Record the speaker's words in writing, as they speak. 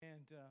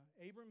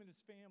Abram and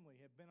his family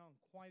have been on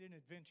quite an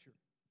adventure.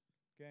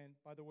 Okay, and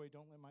by the way,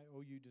 don't let my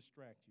OU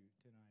distract you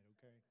tonight,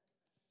 okay?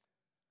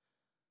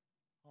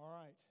 All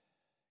right,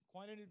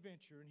 quite an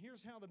adventure. And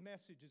here's how the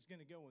message is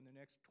going to go in the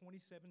next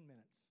 27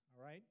 minutes,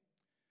 all right?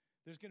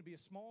 There's going to be a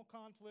small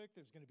conflict,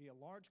 there's going to be a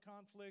large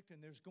conflict,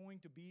 and there's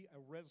going to be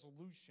a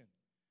resolution.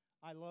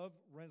 I love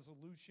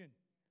resolution.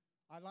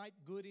 I like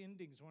good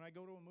endings. When I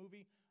go to a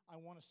movie,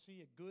 I want to see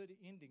a good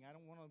ending. I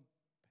don't want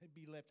to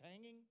be left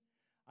hanging.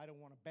 I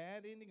don't want a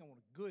bad ending. I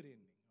want a good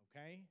ending,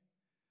 okay?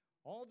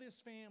 All this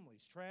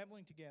family's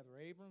traveling together,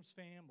 Abram's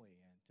family,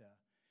 and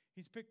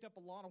he's picked up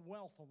a lot of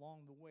wealth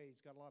along the way.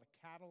 He's got a lot of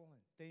cattle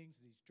and things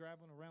that he's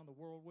traveling around the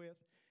world with.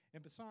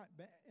 And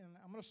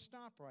I'm going to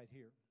stop right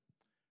here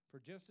for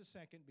just a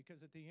second,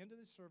 because at the end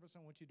of this service, I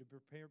want you to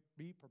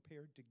be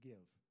prepared to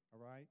give, all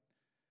right?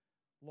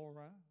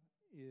 Laura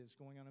is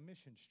going on a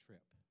missions trip,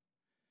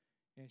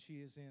 and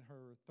she is in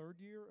her third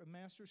year of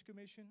Master's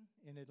Commission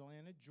in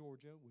Atlanta,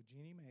 Georgia, with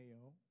Jeannie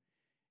Mayo,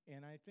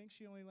 and I think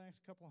she only lacks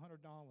a couple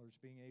 $100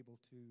 being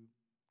able to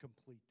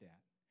complete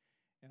that.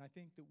 And I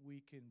think that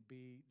we can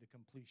be the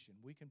completion.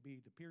 We can be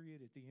the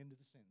period at the end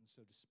of the sentence,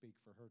 so to speak,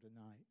 for her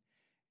tonight.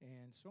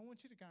 And so I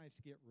want you guys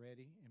to get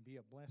ready and be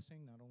a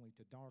blessing not only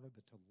to Darla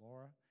but to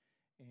Laura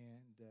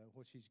and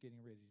what she's getting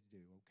ready to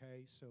do,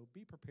 okay? So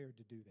be prepared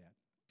to do that.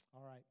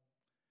 All right.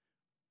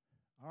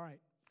 All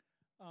right.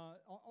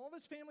 All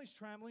this family's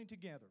traveling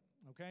together,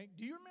 okay?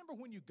 Do you remember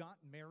when you got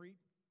married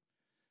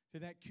to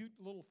that cute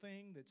little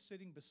thing that's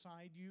sitting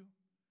beside you?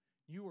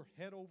 You were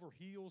head over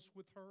heels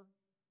with her,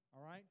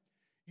 all right?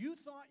 You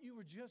thought you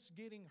were just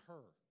getting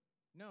her.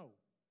 No.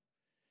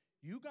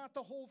 You got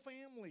the whole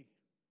family.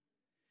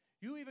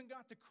 You even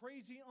got the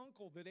crazy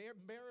uncle that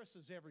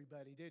embarrasses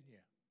everybody, didn't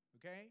you?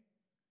 Okay?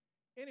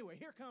 Anyway,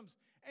 here comes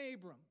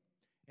Abram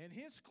and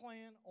his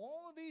clan,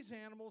 all of these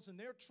animals, and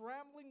they're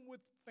traveling with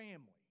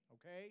family,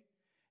 okay?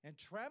 And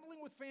traveling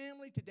with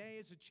family today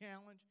is a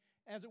challenge,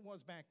 as it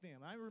was back then.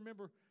 I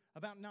remember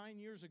about 9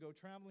 years ago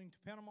traveling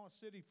to Panama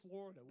City,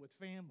 Florida with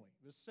family.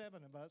 It was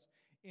 7 of us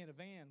in a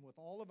van with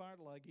all of our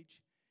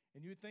luggage.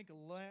 And you'd think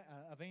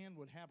a van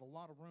would have a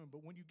lot of room,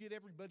 but when you get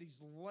everybody's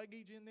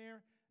luggage in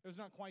there, there's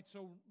not quite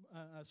so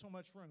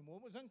much room. Well,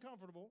 it was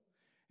uncomfortable.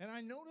 And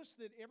I noticed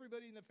that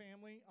everybody in the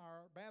family,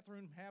 our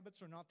bathroom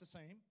habits are not the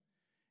same.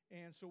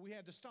 And so we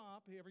had to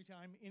stop every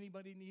time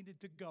anybody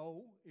needed to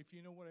go, if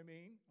you know what I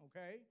mean,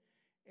 okay?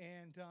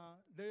 And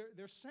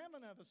there's 7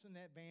 of us in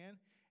that van,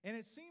 and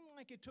it seemed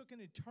like it took an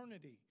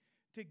eternity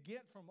to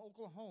get from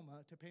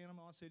Oklahoma to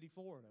Panama City,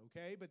 Florida,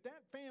 okay? But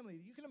that family,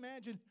 you can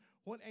imagine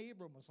what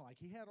Abram was like.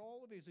 He had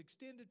all of his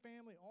extended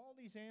family, all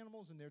these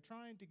animals, and they're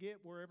trying to get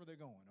wherever they're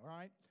going, all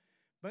right?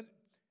 But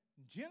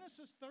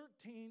Genesis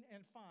 13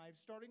 and 5,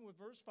 starting with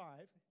verse 5,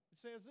 it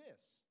says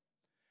this.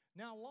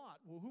 Now Lot,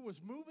 who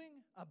was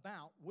moving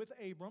about with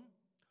Abram,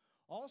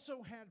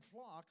 also had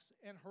flocks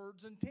and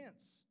herds and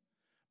tents.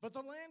 But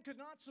the land could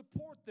not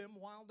support them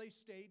while they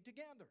stayed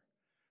together,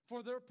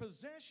 for their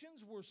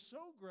possessions were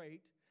so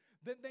great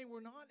that they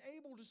were not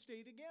able to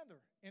stay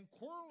together. And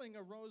quarreling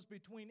arose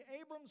between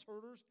Abram's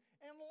herders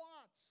and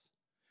Lot's.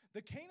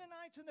 The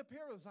Canaanites and the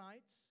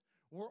Perizzites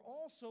were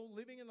also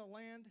living in the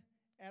land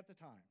at the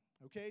time.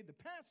 Okay, the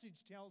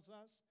passage tells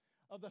us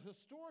of the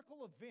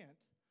historical event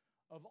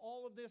of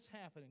all of this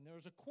happening. There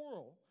was a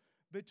quarrel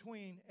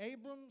between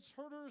Abram's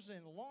herders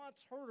and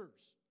Lot's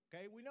herders.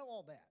 Okay, we know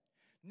all that.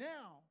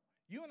 Now,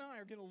 you and I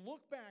are going to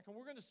look back and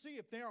we're going to see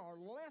if there are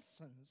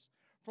lessons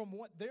from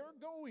what they're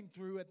going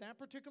through at that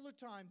particular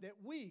time that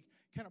we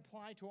can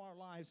apply to our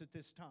lives at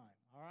this time,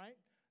 all right?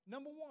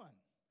 Number 1,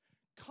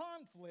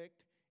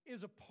 conflict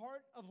is a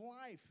part of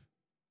life.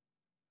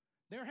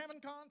 They're having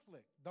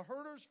conflict. The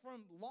herders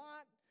from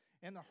Lot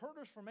and the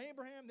herders from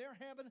Abraham, they're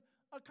having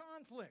a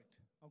conflict,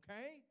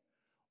 okay?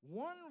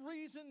 One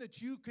reason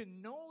that you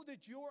can know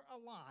that you're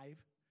alive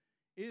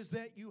is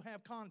that you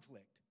have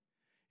conflict.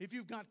 If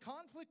you've got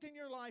conflict in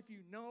your life, you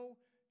know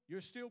you're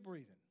still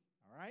breathing,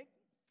 all right?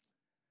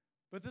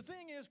 But the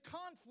thing is,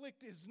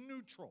 conflict is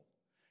neutral.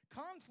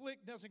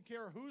 Conflict doesn't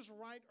care who's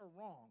right or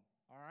wrong,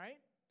 all right?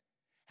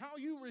 How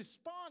you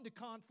respond to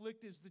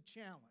conflict is the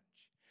challenge.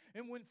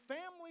 And when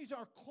families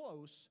are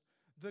close,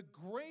 the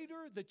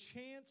greater the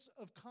chance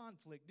of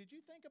conflict. Did you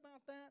think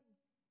about that?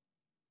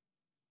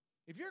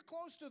 If you're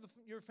close to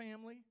your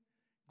family,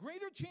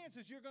 greater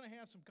chances you're going to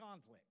have some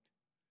conflict.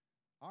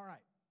 All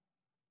right.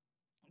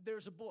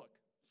 There's a book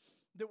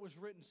that was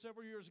written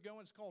several years ago,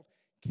 and it's called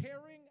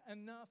Caring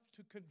Enough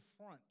to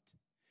Confront.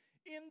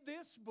 In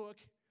this book,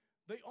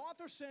 the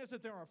author says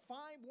that there are 5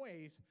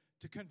 ways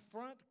to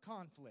confront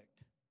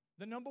conflict.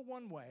 The number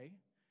 1 way,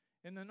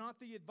 and the not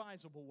the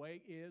advisable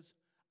way, is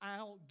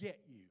I'll get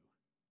you.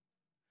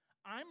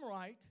 I'm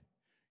right,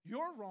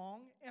 you're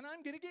wrong, and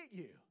I'm going to get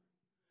you.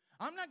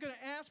 I'm not going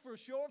to ask for a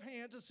show of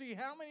hands to see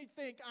how many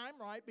think I'm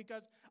right,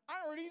 because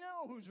I already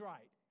know who's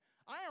right.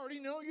 I already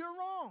know you're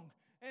wrong.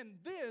 And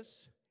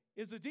this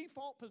is the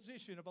default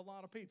position of a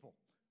lot of people.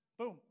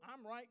 Boom,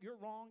 I'm right, you're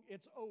wrong,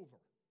 it's over.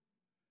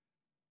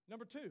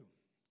 Number 2,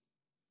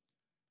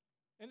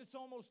 and it's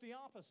almost the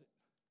opposite.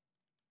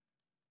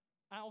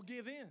 I'll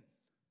give in.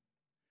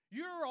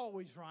 You're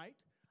always right.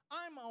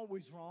 I'm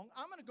always wrong.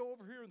 I'm going to go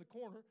over here in the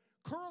corner,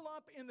 curl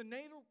up in the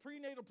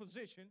prenatal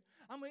position.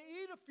 I'm going to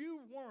eat a few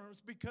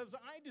worms because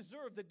I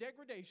deserve the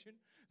degradation.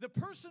 The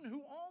person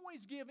who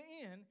always gives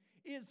in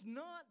is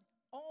not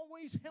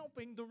always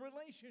helping the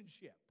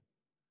relationship.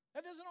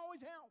 That doesn't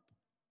always help.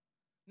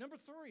 Number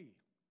 3,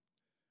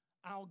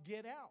 I'll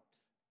get out.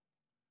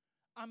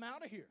 I'm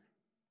out of here.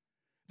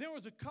 There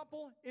was a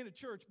couple in a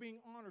church being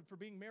honored for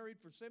being married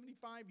for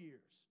 75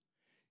 years.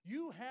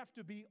 You have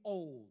to be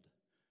old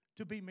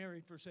to be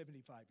married for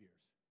 75 years.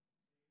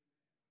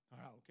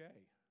 Okay.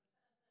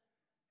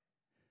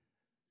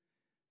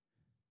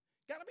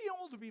 Got to be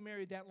old to be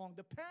married that long.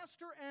 The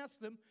pastor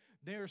asked them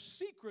their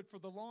secret for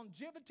the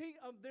longevity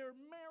of their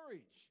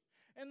marriage.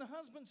 And the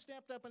husband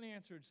stepped up and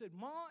answered, said,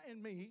 Ma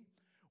and me,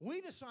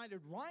 we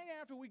decided right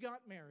after we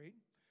got married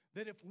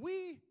that if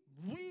we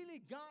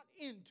really got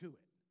into it,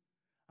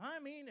 I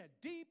mean a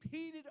deep,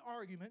 heated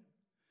argument,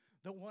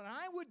 that what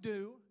I would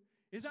do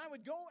is I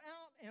would go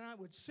out and I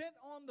would sit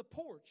on the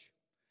porch.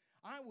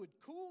 I would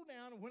cool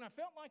down, and when I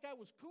felt like I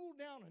was cooled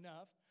down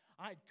enough,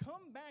 I'd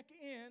come back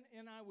in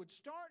and I would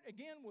start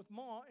again with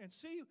Ma and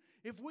see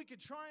if we could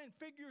try and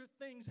figure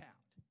things out.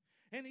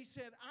 And he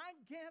said, I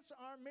guess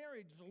our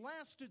marriage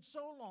lasted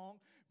so long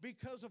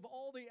because of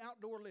all the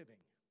outdoor living.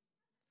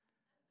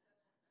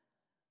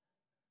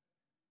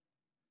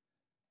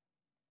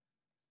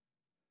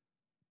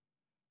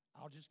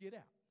 I'll just get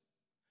out.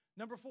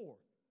 Number 4,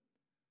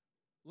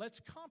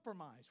 let's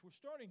compromise. We're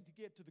starting to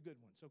get to the good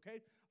ones,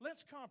 okay?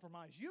 Let's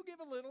compromise. You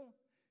give a little,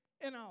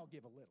 and I'll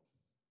give a little,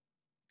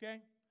 okay?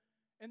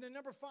 And then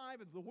number 5,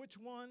 the which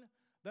one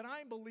that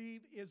I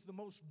believe is the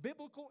most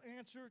biblical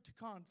answer to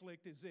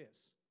conflict is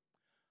this.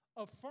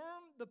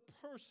 Affirm the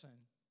person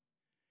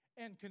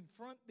and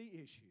confront the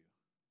issue.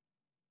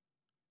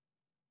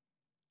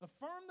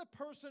 Affirm the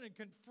person and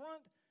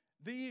confront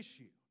the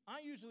issue. I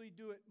usually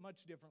do it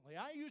much differently.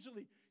 I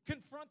usually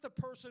confront the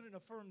person and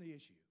affirm the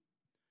issue.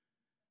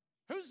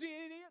 Who's the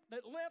idiot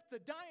that left the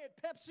Diet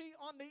Pepsi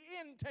on the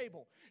end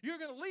table? You're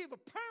going to leave a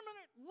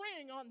permanent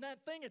ring on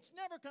that thing. It's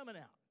never coming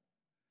out.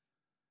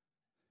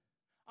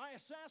 I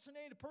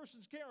assassinate a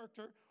person's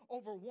character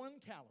over 1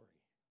 calorie.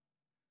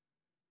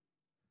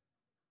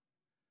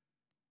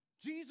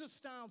 Jesus'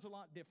 style's a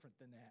lot different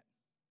than that.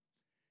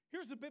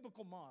 Here's the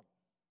biblical model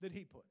that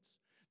he puts.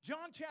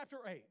 John chapter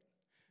 8.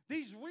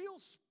 These real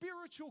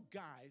spiritual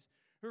guys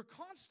who are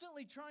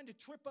constantly trying to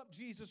trip up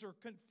Jesus are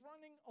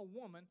confronting a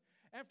woman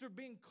after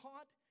being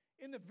caught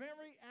in the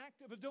very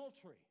act of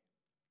adultery.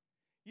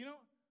 You know,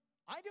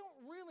 I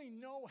don't really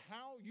know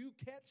how you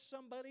catch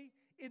somebody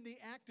in the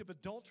act of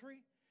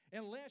adultery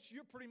unless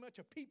you're pretty much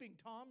a peeping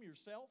Tom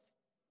yourself.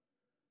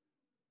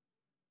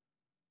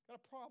 Got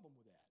a problem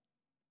with that.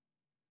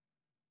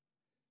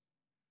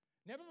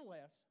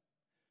 Nevertheless,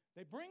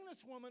 they bring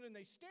this woman and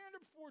they stand her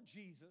before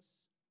Jesus.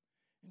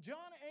 In John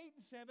 8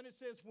 and 7, it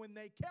says, when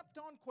they kept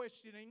on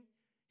questioning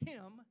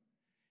him,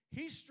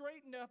 he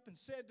straightened up and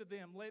said to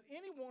them, let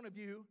any one of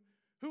you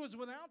who is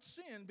without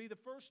sin be the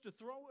first to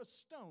throw a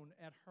stone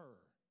at her.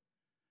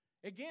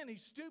 Again, he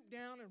stooped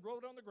down and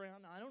wrote on the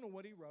ground. I don't know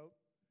what he wrote.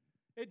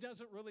 It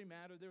doesn't really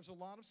matter. There's a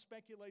lot of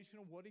speculation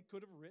of what he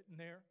could have written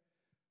there.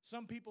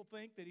 Some people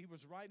think that he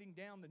was writing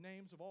down the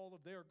names of all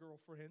of their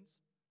girlfriends.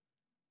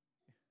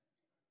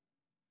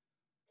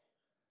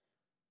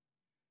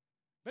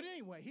 But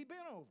anyway, he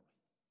bent over.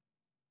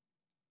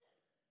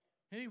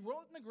 And he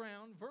wrote in the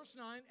ground, verse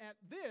 9, at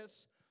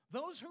this,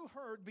 those who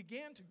heard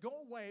began to go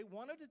away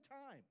one at a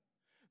time.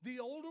 The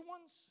older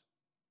ones,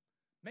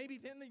 maybe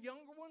then the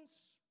younger ones,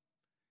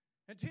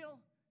 until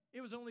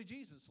it was only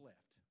Jesus left,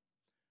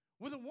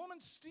 with a woman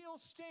still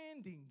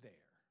standing there.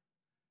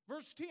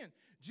 Verse 10,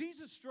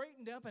 Jesus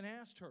straightened up and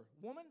asked her,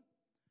 woman,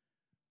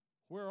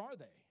 where are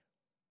they?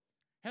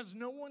 Has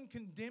no one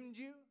condemned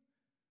you?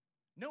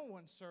 No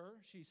one, sir,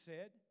 she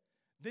said.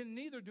 Then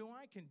neither do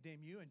I condemn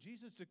you. And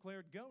Jesus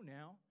declared, go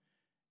now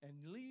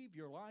and leave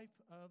your life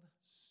of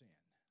sin.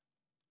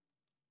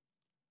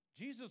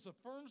 Jesus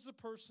affirms the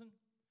person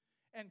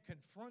and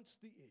confronts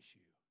the issue.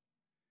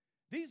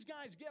 These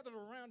guys gathered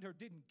around her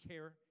didn't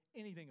care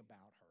anything about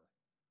her.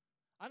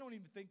 I don't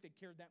even think they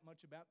cared that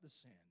much about the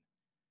sin.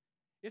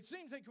 It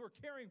seems like they were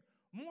caring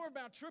more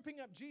about tripping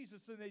up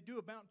Jesus than they do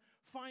about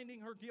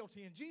finding her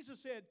guilty. And Jesus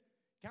said,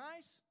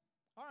 guys,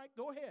 all right,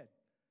 go ahead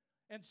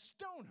and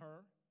stone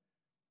her,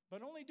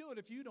 but only do it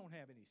if you don't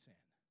have any sin.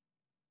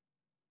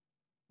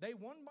 They,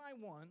 one by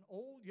one,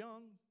 old,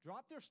 young,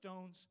 drop their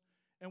stones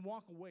and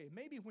walk away.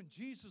 Maybe when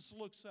Jesus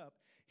looks up,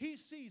 he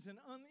sees an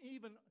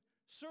uneven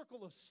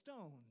circle of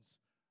stones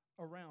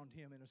around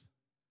him.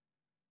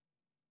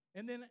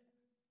 And then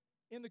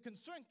in the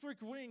concentric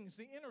rings,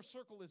 the inner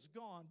circle is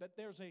gone, but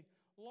there's a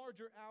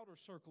larger outer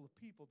circle of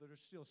people that are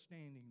still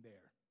standing there.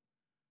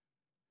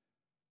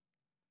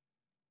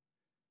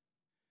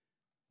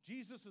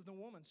 Jesus is the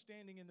woman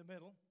standing in the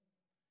middle.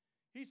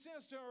 He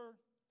says to her,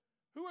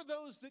 who are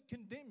those that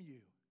condemn you?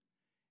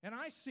 And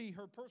I see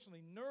her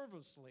personally,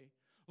 nervously,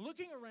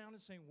 looking around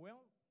and saying,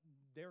 well,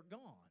 they're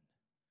gone.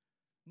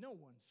 No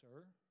one,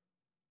 sir.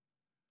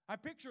 I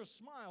picture a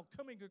smile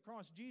coming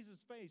across Jesus'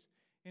 face,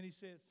 and he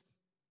says,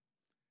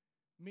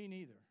 me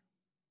neither.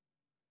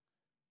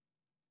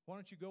 Why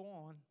don't you go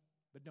on,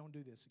 but don't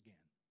do this again?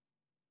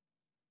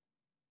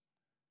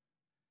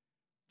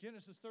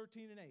 Genesis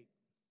 13 and 8.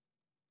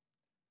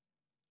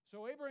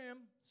 So Abraham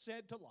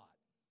said to Lot,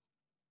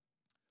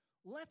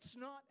 let's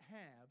not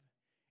have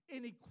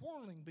any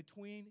quarreling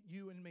between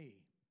you and me,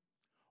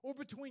 or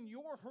between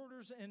your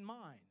herders and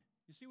mine.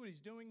 You see what he's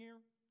doing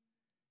here?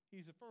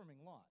 He's affirming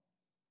Lot.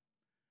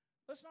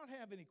 Let's not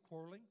have any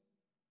quarreling,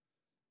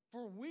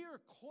 for we are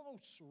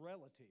close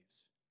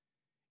relatives.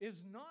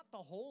 Is not the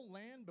whole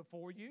land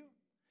before you?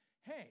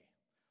 Hey,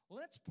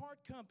 let's part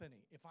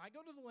company. If I go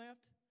to the left,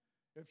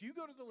 if you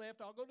go to the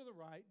left, I'll go to the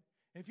right.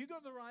 If you go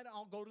to the right,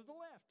 I'll go to the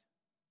left.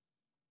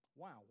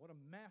 Wow, what a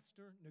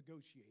master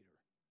negotiator.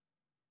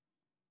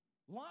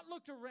 Lot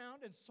looked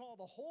around and saw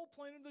the whole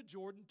plain of the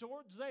Jordan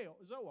toward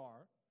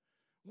Zoar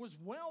was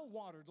well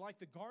watered like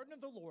the garden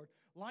of the Lord,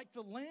 like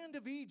the land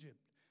of Egypt.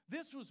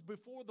 This was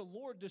before the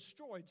Lord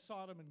destroyed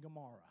Sodom and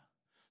Gomorrah.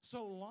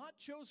 So Lot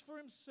chose for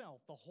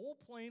himself the whole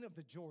plain of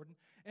the Jordan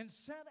and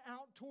set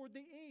out toward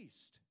the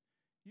east.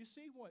 You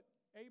see what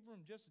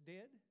Abram just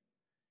did?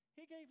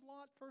 He gave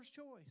Lot first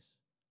choice.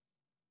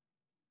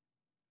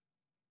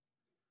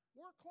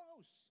 We're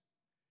close.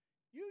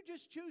 You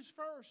just choose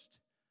first.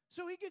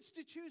 So he gets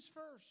to choose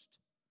first.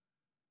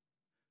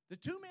 The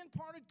two men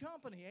parted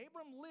company.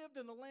 Abram lived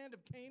in the land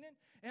of Canaan,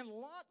 and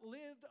Lot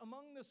lived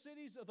among the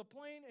cities of the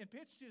plain and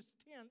pitched his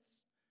tents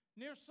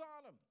near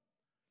Sodom.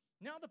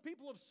 Now the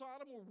people of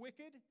Sodom were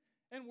wicked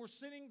and were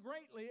sinning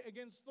greatly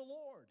against the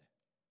Lord.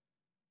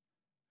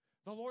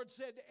 The Lord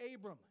said to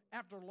Abram,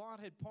 after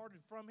Lot had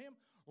parted from him,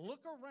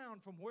 look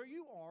around from where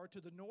you are to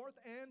the north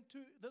and to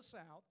the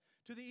south,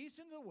 to the east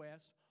and to the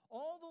west.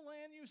 All the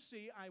land you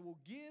see I will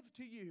give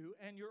to you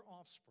and your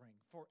offspring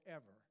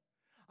forever.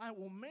 I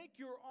will make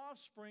your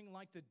offspring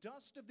like the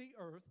dust of the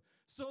earth,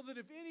 so that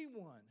if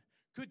anyone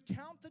could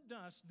count the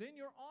dust, then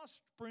your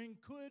offspring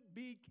could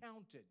be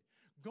counted.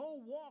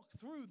 Go walk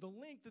through the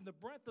length and the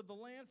breadth of the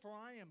land, for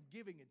I am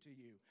giving it to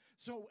you.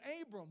 So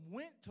Abram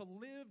went to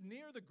live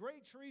near the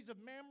great trees of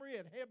Mamre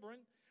at Hebron,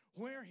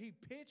 where he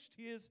pitched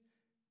his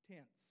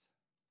tents.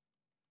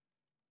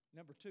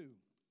 Number 2,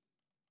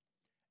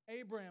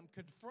 Abram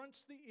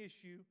confronts the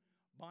issue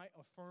by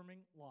affirming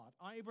Lot.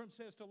 Abram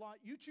says to Lot,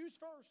 you choose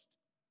first.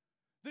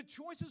 The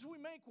choices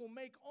we make will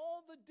make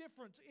all the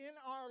difference in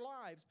our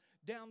lives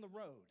down the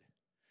road.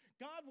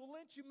 God will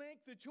let you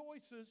make the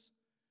choices,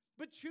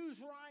 but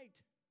choose right.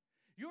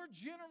 Your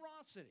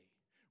generosity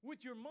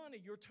with your money,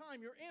 your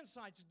time, your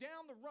insights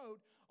down the road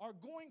are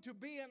going to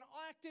be an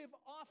active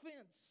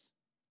offense.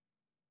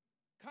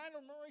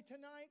 Kyler Murray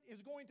tonight is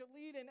going to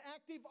lead an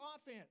active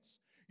offense.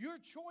 Your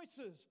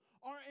choices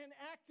are an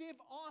active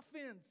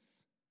offense.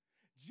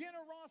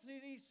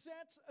 Generosity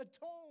sets a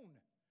tone.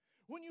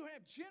 When you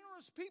have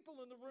generous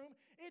people in the room,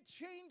 it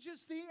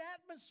changes the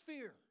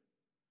atmosphere.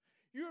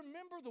 You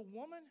remember the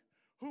woman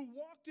who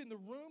walked in the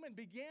room and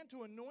began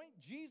to anoint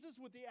Jesus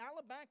with the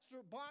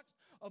alabaster box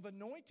of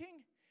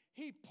anointing?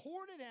 He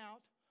poured it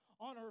out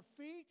on her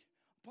feet,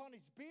 upon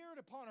his beard,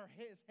 upon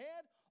his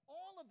head,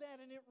 all of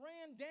that, and it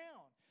ran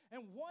down.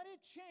 And what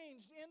it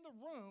changed in the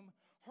room,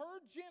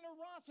 her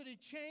generosity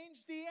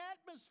changed the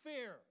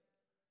atmosphere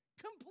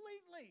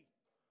completely.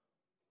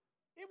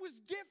 It was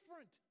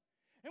different.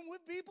 And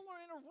when people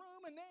are in a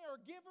room and they are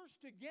givers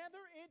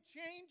together, it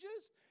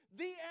changes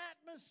the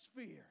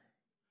atmosphere.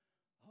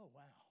 Oh,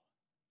 wow.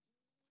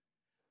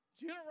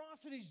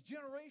 Generosity is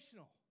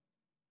generational.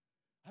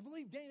 I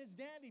believe Dana's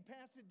daddy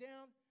passed it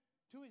down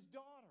to his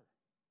daughter.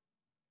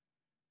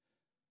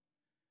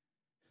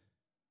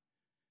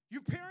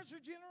 Your parents are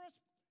generous,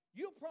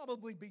 you'll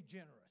probably be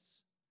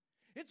generous.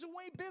 It's the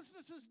way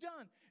business is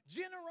done.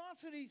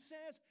 Generosity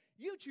says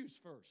you choose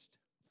first.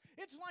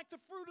 It's like the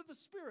fruit of the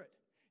Spirit.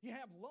 You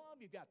have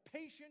love, you've got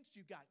patience,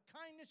 you've got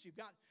kindness, you've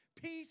got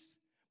peace.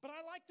 But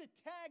I like the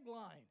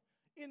tagline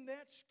in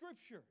that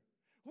scripture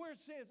where it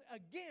says,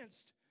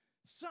 against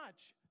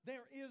such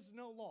there is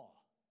no law.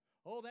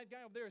 Oh, that guy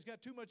over there has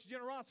got too much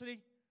generosity.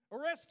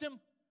 Arrest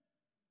him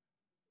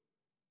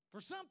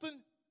for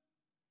something.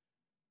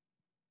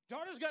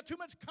 Daughter's got too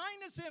much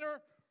kindness in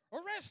her.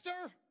 Arrest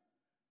her.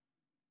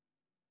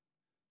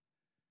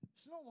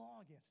 There's no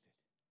law against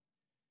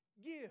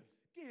it. Give,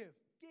 give,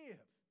 give.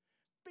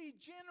 Be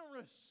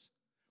generous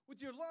with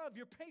your love,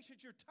 your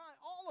patience, your time,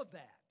 all of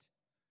that.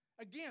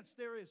 Against,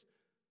 there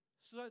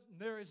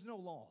is no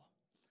law.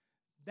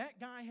 That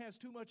guy has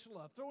too much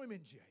love. Throw him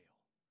in jail.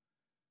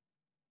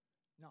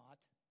 Not.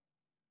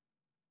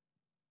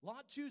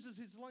 Lot chooses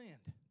his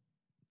land.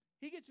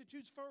 He gets to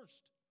choose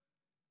first.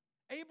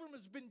 Abram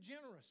has been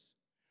generous.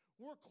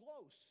 We're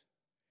close.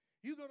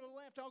 You go to the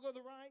left, I'll go to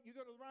the right. You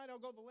go to the right, I'll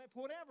go to the left.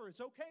 Whatever, it's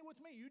okay with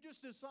me. You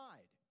just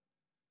decide.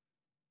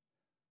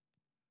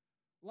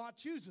 Lot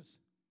chooses.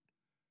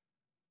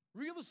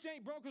 Real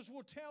estate brokers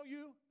will tell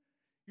you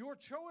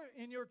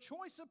in your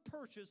choice of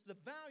purchase, the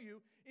value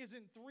is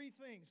in 3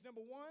 things.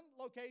 Number 1,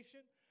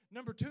 location.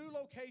 Number 2,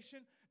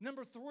 location.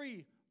 Number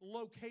 3,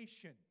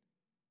 location.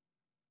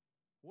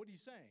 What are you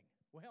saying?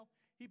 Well,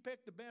 he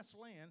picked the best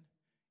land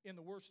in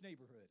the worst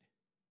neighborhood.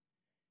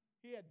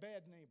 He had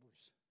bad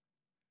neighbors.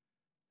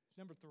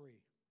 Number 3,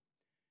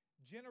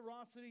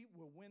 generosity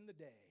will win the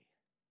day.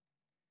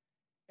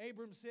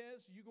 Abram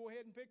says, you go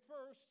ahead and pick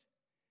first.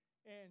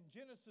 And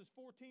Genesis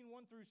 14,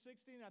 1 through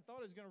 16, I thought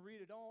I was going to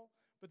read it all.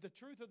 But the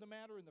truth of the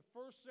matter, in the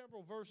first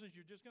several verses,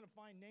 you're just going to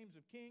find names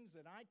of kings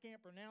that I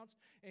can't pronounce,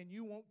 and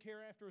you won't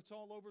care after it's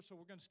all over, so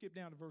we're going to skip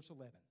down to verse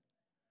 11.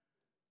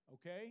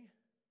 Okay?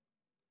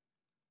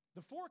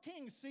 The 4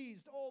 kings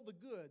seized all the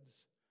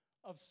goods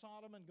of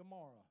Sodom and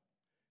Gomorrah.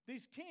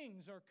 These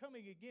kings are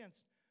coming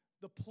against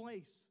the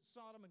place,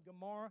 Sodom and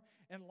Gomorrah,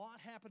 and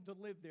Lot happened to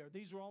live there.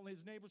 These were all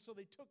his neighbors, so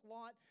they took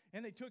Lot,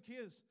 and they took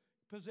his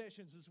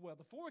possessions as well.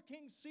 The 4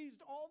 kings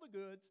seized all the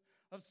goods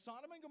of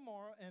Sodom and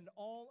Gomorrah and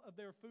all of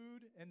their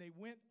food, and they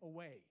went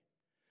away.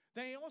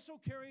 They also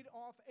carried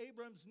off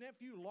Abram's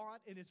nephew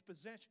Lot and his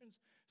possessions,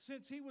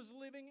 since he was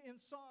living in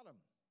Sodom.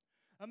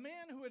 A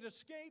man who had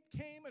escaped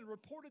came and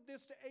reported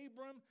this to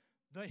Abram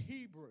the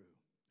Hebrew.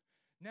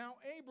 Now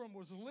Abram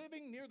was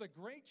living near the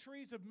great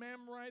trees of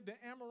Mamre the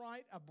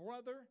Amorite, a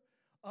brother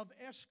of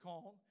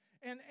Eshcol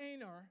and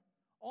Aner,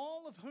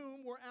 all of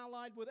whom were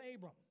allied with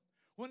Abram.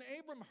 When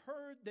Abram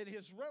heard that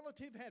his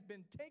relative had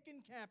been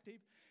taken captive,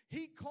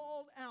 he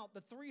called out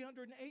the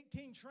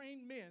 318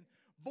 trained men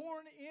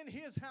born in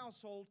his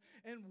household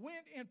and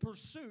went in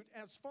pursuit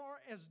as far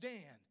as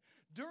Dan.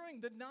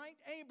 During the night,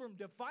 Abram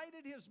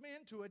divided his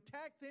men to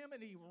attack them,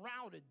 and he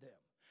routed them.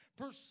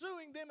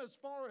 Pursuing them as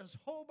far as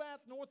Hobath,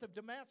 north of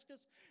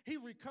Damascus, he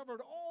recovered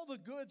all the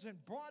goods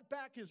and brought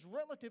back his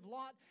relative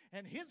Lot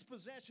and his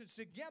possessions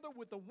together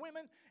with the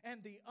women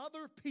and the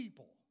other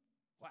people.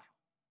 Wow.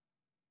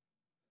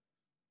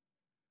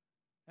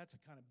 That's the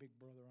kind of big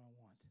brother I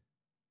want,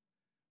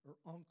 or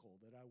uncle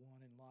that I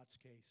want in Lot's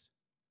case.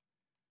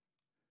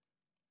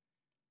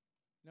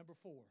 Number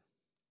 4,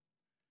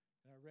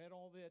 and I read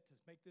all that to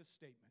make this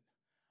statement.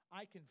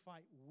 I can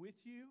fight with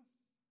you,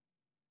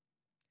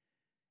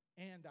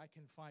 and I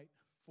can fight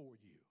for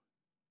you.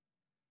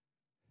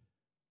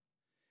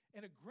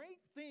 And a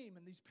great theme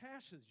in these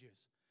passages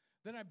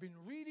that I've been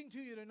reading to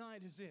you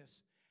tonight is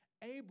this: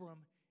 Abram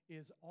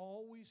is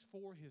always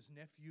for his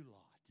nephew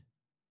Lot.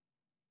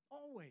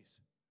 Always.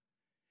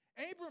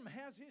 Abram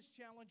has his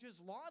challenges,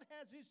 Lot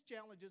has his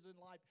challenges in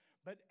life,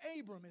 but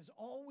Abram is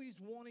always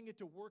wanting it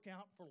to work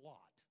out for Lot.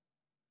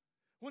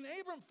 When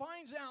Abram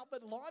finds out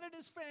that Lot and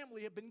his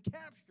family have been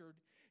captured,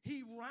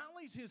 he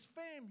rallies his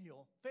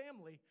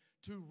family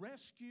to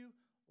rescue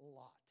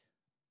Lot.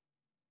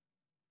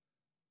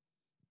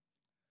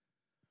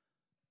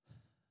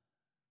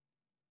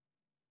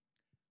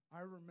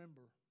 I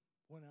remember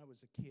when I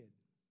was a kid.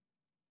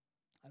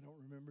 I don't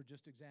remember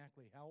just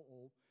exactly how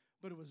old,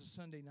 but it was a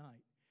Sunday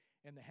night.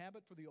 And the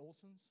habit for the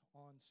Olsons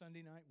on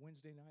Sunday night,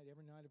 Wednesday night,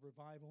 every night of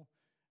revival,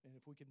 and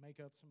if we could make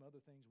up some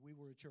other things, we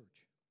were a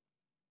church.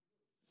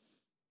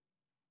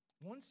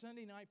 One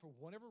Sunday night, for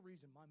whatever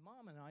reason, my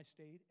mom and I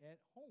stayed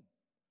at home.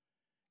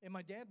 And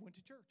my dad went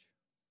to church.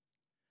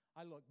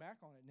 I look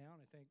back on it now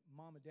and I think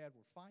Mom and Dad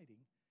were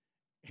fighting.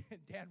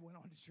 And Dad went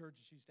on to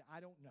church and she said, I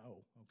don't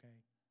know, okay?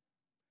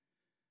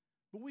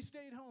 But we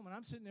stayed home and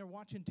I'm sitting there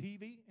watching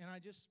TV and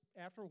I just,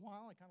 after a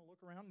while, I kind of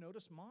look around and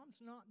notice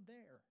Mom's not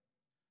there.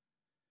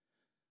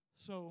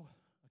 So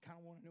I kind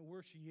of want to know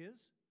where she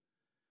is.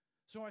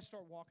 So I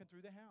start walking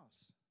through the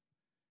house.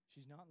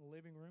 She's not in the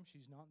living room.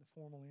 She's not in the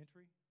formal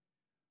entry.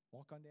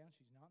 Walk on down.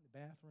 She's not in the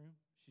bathroom.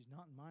 She's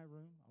not in my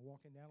room. I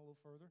walk in down a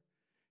little further.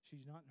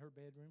 She's not in her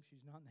bedroom.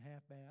 She's not in the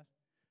half bath.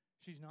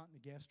 She's not in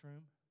the guest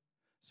room.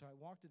 So I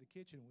walk to the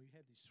kitchen. We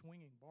had these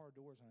swinging bar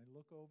doors, and I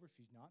look over.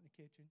 She's not in the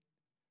kitchen.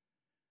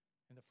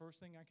 And the first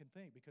thing I can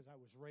think, because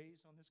I was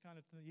raised on this kind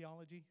of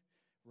theology,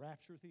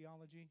 rapture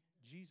theology,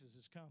 Jesus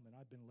has come, and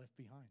I've been left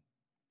behind.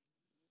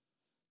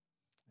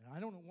 And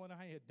I don't know what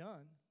I had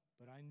done,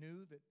 but I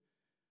knew that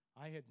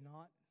I had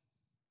not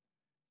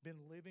been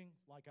living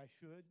like I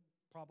should,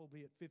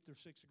 probably at 5th or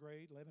 6th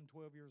grade, 11,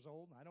 12 years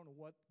old. And I don't know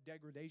what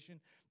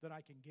degradation that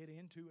I can get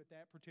into at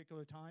that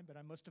particular time, but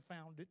I must have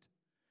found it.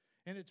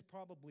 And it's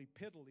probably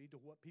piddly to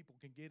what people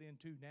can get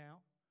into now,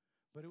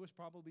 but it was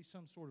probably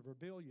some sort of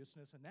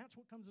rebelliousness, and that's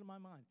what comes into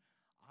my mind.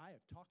 I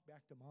have talked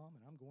back to Mom,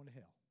 and I'm going to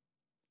hell.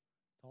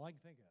 That's all I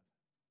can think of.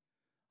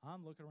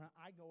 I'm looking around.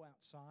 I go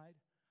outside.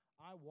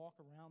 I walk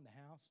around the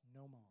house,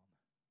 no Mom.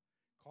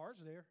 Car's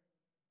there.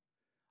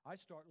 I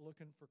start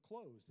looking for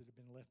clothes that have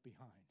been left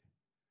behind.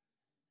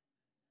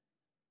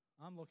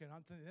 I'm looking,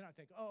 then I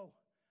think, oh,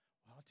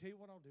 well, I'll tell you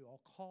what I'll do.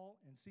 I'll call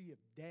and see if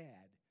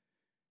Dad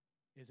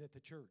is at the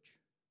church.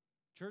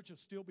 Church will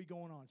still be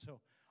going on. So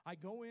I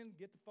go in,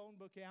 get the phone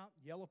book out,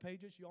 Yellow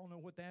Pages. You all know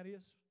what that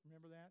is?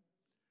 Remember that?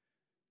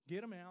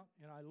 Get them out,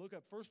 and I look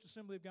up First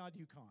Assembly of God,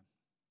 Yukon.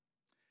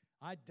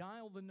 I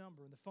dial the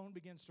number, and the phone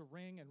begins to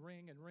ring and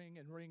ring and ring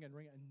and ring and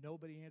ring, and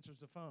nobody answers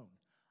the phone.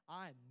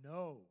 I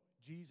know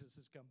Jesus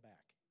has come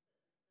back.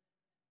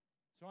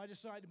 So I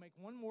decide to make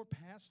one more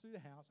pass through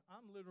the house.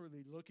 I'm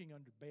literally looking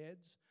under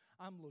beds.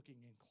 I'm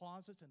looking in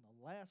closets, and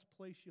the last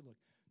place you look.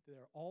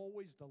 They're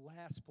always the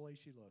last place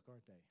you look,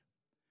 aren't they?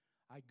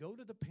 I go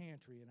to the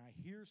pantry and I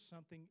hear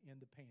something in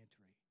the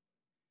pantry.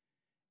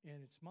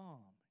 And it's Mom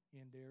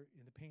in there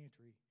in the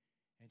pantry,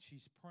 and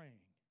she's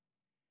praying.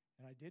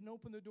 And I didn't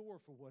open the door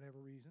for whatever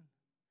reason.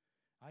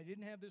 I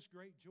didn't have this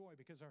great joy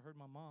because I heard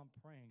my mom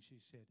praying. She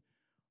said,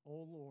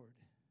 "Oh, Lord,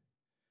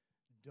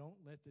 don't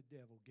let the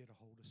devil get a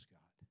hold of Scott.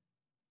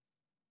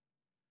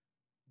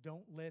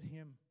 Don't let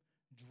him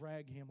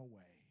drag him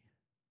away.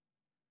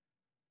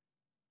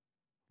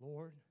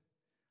 Lord,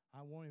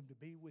 I want him to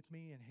be with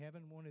me in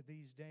heaven one of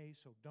these days,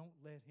 so don't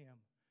let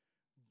him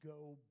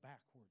go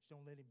backwards.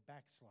 Don't let him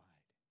backslide."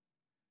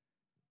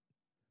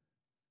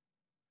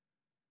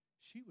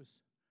 She was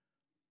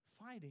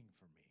fighting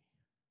for me.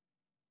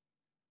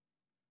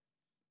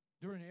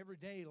 During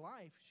everyday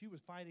life, she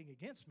was fighting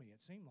against me, it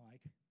seemed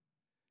like.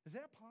 Is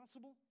that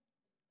possible?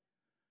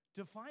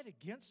 To fight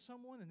against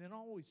someone and then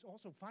always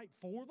also fight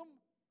for them?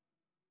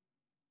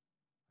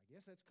 I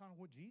guess that's kind of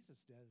what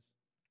Jesus does,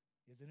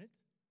 isn't it?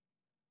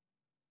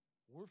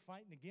 We're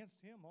fighting against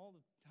him all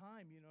the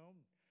time,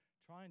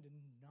 trying to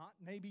not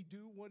maybe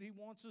do what he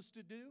wants us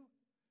to do,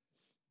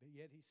 but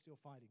yet he's still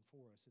fighting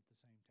for us at the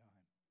same time.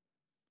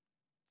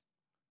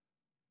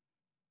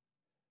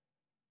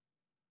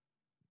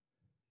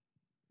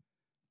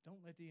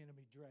 Don't let the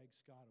enemy drag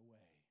Scott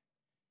away.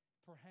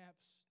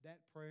 Perhaps that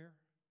prayer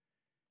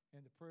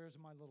and the prayers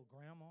of my little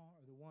grandma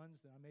are the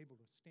ones that I'm able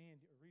to stand,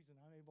 the reason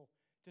I'm able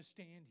to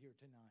stand here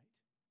tonight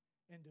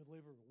and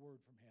deliver a word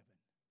from heaven.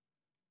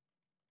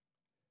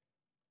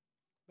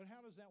 But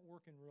how does that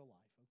work in real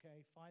life,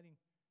 okay? Fighting,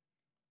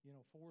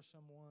 for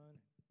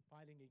someone,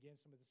 fighting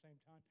against them at the same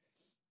time.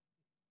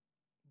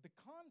 The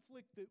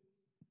conflict that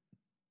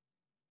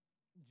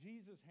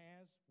Jesus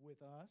has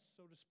with us,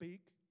 so to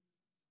speak,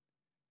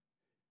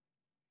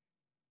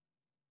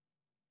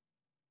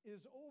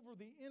 is over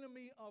the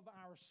enemy of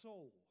our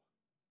soul.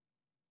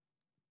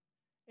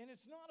 And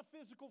it's not a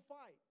physical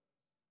fight.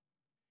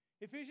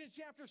 Ephesians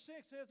chapter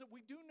 6 says that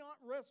we do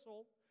not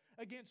wrestle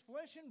against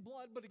flesh and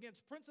blood, but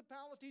against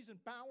principalities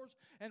and powers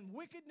and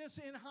wickedness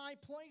in high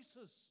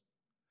places.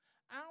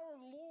 Our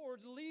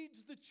Lord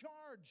leads the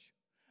charge.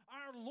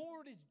 Our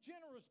Lord is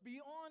generous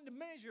beyond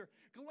measure.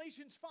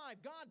 Galatians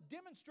 5, God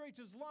demonstrates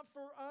His love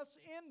for us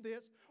in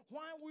this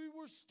while we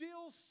were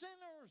still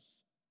sinners.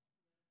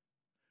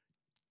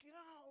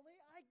 Golly,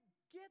 I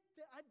get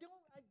that. I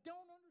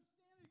don't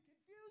understand. It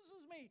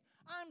confuses me.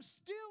 I'm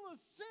still a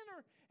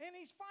sinner, and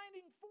He's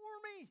fighting for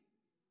me.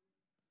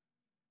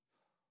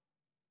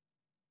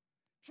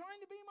 Trying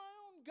to be my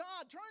own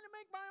God, trying to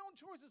make my own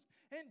choices,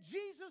 and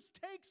Jesus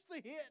takes the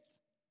hit.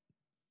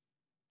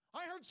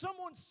 I heard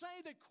someone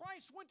say that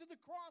Christ went to the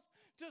cross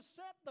to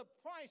set the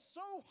price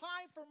so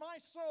high for my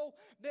soul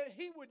that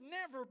He would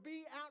never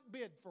be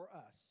outbid for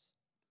us.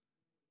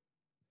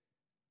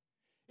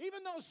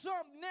 Even though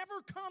some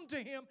never come to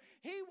Him,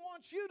 He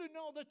wants you to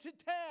know that the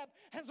tab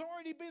has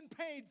already been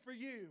paid for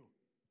you.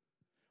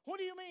 What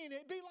do you mean?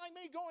 It'd be like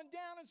me going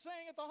down and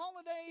saying at the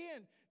Holiday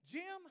Inn,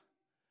 "Jim,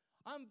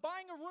 I'm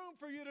buying a room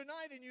for you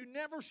tonight," and you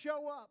never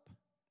show up.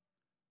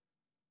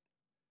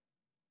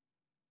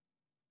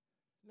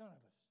 None of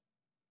us.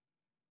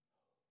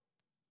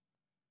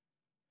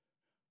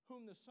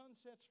 Whom the Son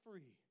sets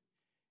free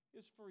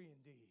is free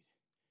indeed.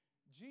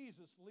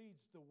 Jesus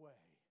leads the way,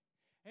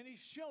 and He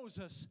shows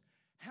us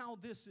how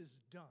this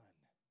is done.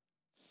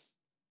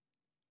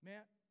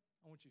 Matt,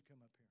 I want you to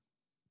come up here.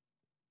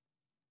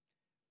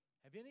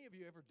 Have any of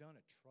you ever done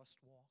a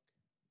trust walk?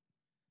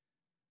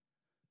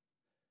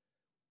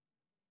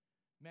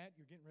 Matt,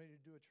 you're getting ready to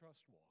do a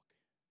trust walk.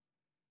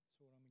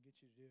 So what I'm going to get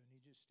you to do, I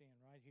need you to stand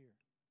right here.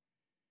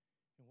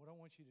 And what I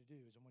want you to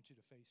do is I want you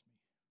to face me,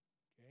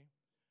 okay?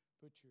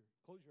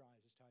 Close your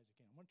eyes as tight as you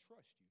can. I'm going to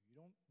trust you.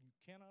 You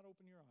cannot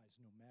open your eyes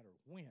no matter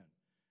when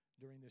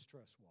during this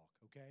trust walk,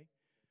 okay?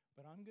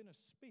 But I'm going to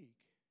speak,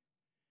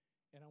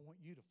 and I want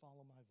you to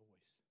follow my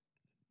voice.